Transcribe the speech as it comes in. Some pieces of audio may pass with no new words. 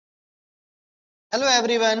Hello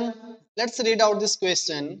everyone, let's read out this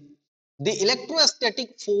question. The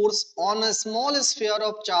electrostatic force on a small sphere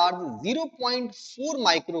of charge 0.4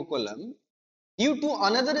 microcoulomb due to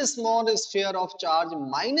another small sphere of charge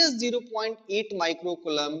minus 0.8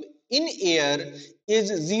 microcoulomb in air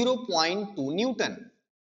is zero point 0.2 Newton.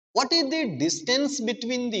 What is the distance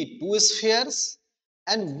between the two spheres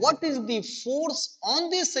and what is the force on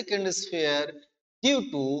the second sphere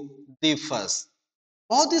due to the first?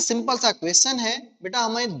 बहुत ही simple सा question है बेटा।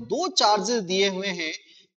 हमें दो charges दिए हुए हैं।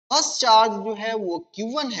 First charge जो है वो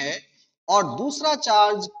Q1 है और दूसरा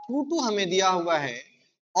चार्ज Q2 हमें दिया हुआ है।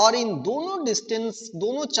 और इन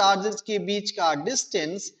दोनों चार्जेस के बीच का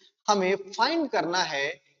डिस्टेंस हमें फाइंड करना है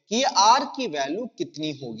कि R की वैल्यू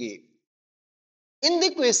कितनी होगी। In the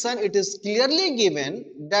question, it is clearly given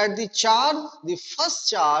that the first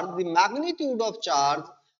charge, the magnitude of charge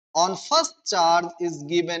on first charge is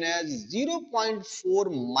given as 0.4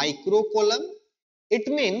 microcoulomb. It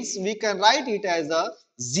means we can write it as a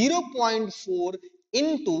 0.4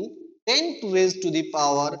 into 10 to raise to the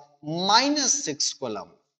power minus 6 coulomb.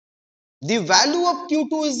 The value of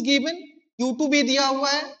Q2 is given, Q2 भी दिया हुआ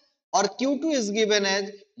है और Q2 is given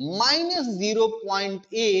as minus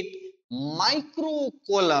 0.8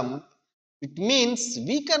 microcoulomb. It means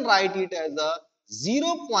we can write it as a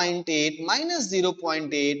 0.8 minus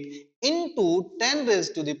 0.8 into 10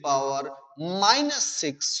 raised to the power minus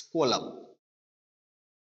 6 coulomb.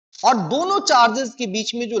 और दोनों charges के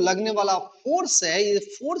बीच में जो लगने वाला फोर्स है, ये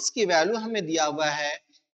फोर्स की वैल्यू हमें दिया हुआ है।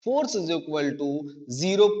 Force is equal to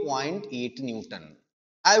 0.8 Newton.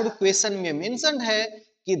 I question में मेंशन है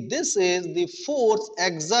कि this is the force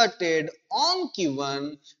exerted on Q1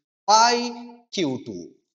 bye Q2।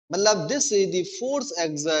 मतलब this is the force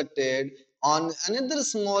exerted on another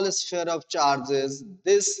small sphere of charges,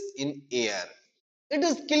 this in air. It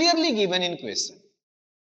is clearly given in question.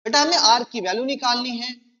 बेटा हमें are की value निकालनी है।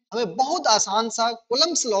 हमें बहुत आसान सा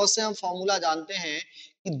कूलम्ब्स लॉ से हम फॉर्मूला जानते हैं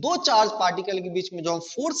कि दो चार्ज पार्टिकल के बीच में जो हम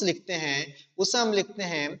फोर्स लिखते हैं उसे हम लिखते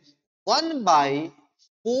हैं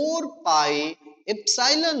 1/4 pi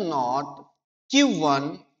epsilon not Q1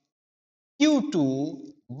 Q2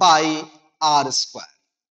 by are square.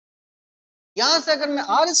 यहां से अगर मैं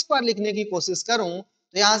आर स्क्वायर लिखने की कोशिश करूं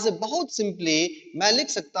तो यहां से बहुत सिंपली मैं लिख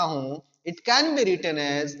सकता हूं, it can be written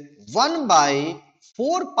as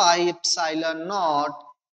 1/4 pi epsilon not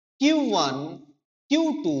Q1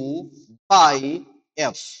 Q2 by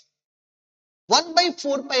F।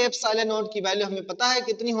 1/4 pi epsilon not की वैल्यू हमें पता है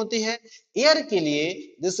कितनी होती है एयर के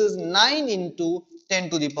लिए। This is 9 into 10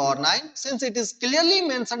 to the power 9। Since it is clearly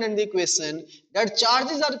mentioned in the question that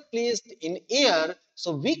charges are placed in air, so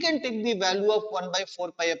we can take the value of 1/4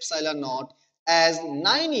 pi epsilon naught as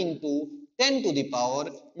 9 into 10 to the power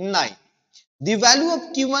 9। The value of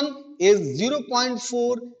Q1 is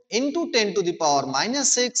 0.4 into 10 to the power minus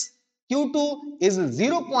 6. Q2 is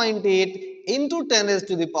 0.8 into 10 raised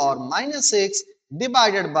to the power minus 6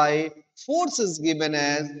 divided by force is given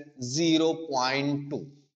as 0.2.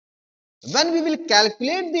 When we will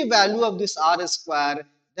calculate the value of this R square,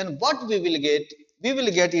 then what we will get? We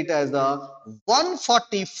will get it as a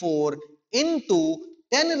 144 into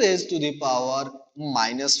 10 raised to the power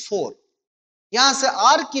minus 4। यहां से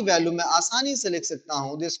r की value मैं आसानी से लिख सकता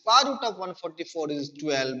हूं, the square root of 144 is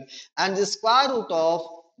 12 and the square root of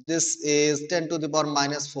this is 10 to the power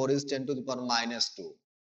minus 4 is 10 to the power minus 2,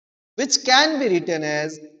 which can be written as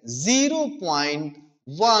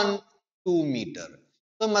 0.12 metre.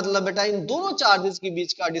 तो मतलब बेटा इन दोनों चार्जेस के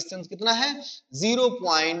बीच का डिस्टेंस कितना है?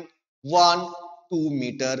 0.12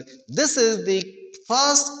 metre. This is the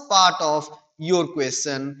first part of your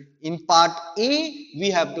question. In part A, we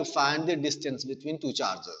have to find the distance between two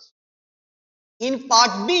charges. In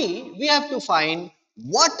part B, we have to find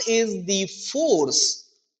what is the force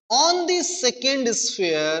on the second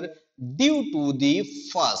sphere due to the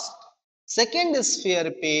first। Second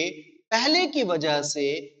sphere पे पहले की वजह से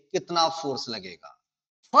कितना force लगेगा।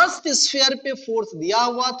 First sphere पे force दिया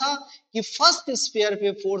हुआ था कि फर्स्ट स्फीयर पे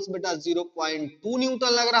फोर्स बेटा 0.2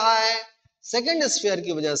 न्यूटन लग रहा है। सेकेंड स्फीयर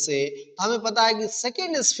की वजह से हमें पता है कि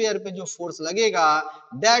सेकेंड स्फीयर पे जो फोर्स लगेगा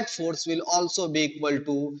that force will also be equal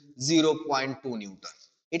to 0.2 Newton.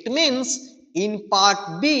 It means in part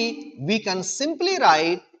B we can simply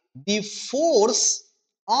write the force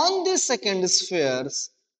on the second spheres,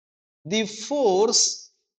 the force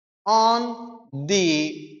on the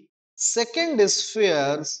second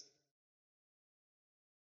spheres,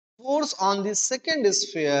 force on the second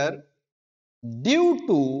sphere due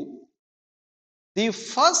to the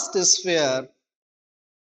first sphere,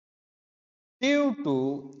 due to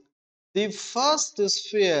the first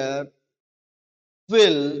sphere,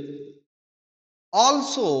 will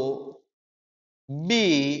also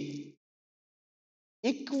be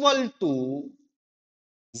equal to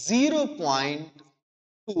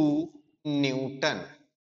 0.2 Newton.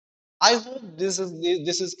 I hope this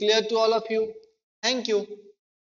is clear to all of you. Thank you.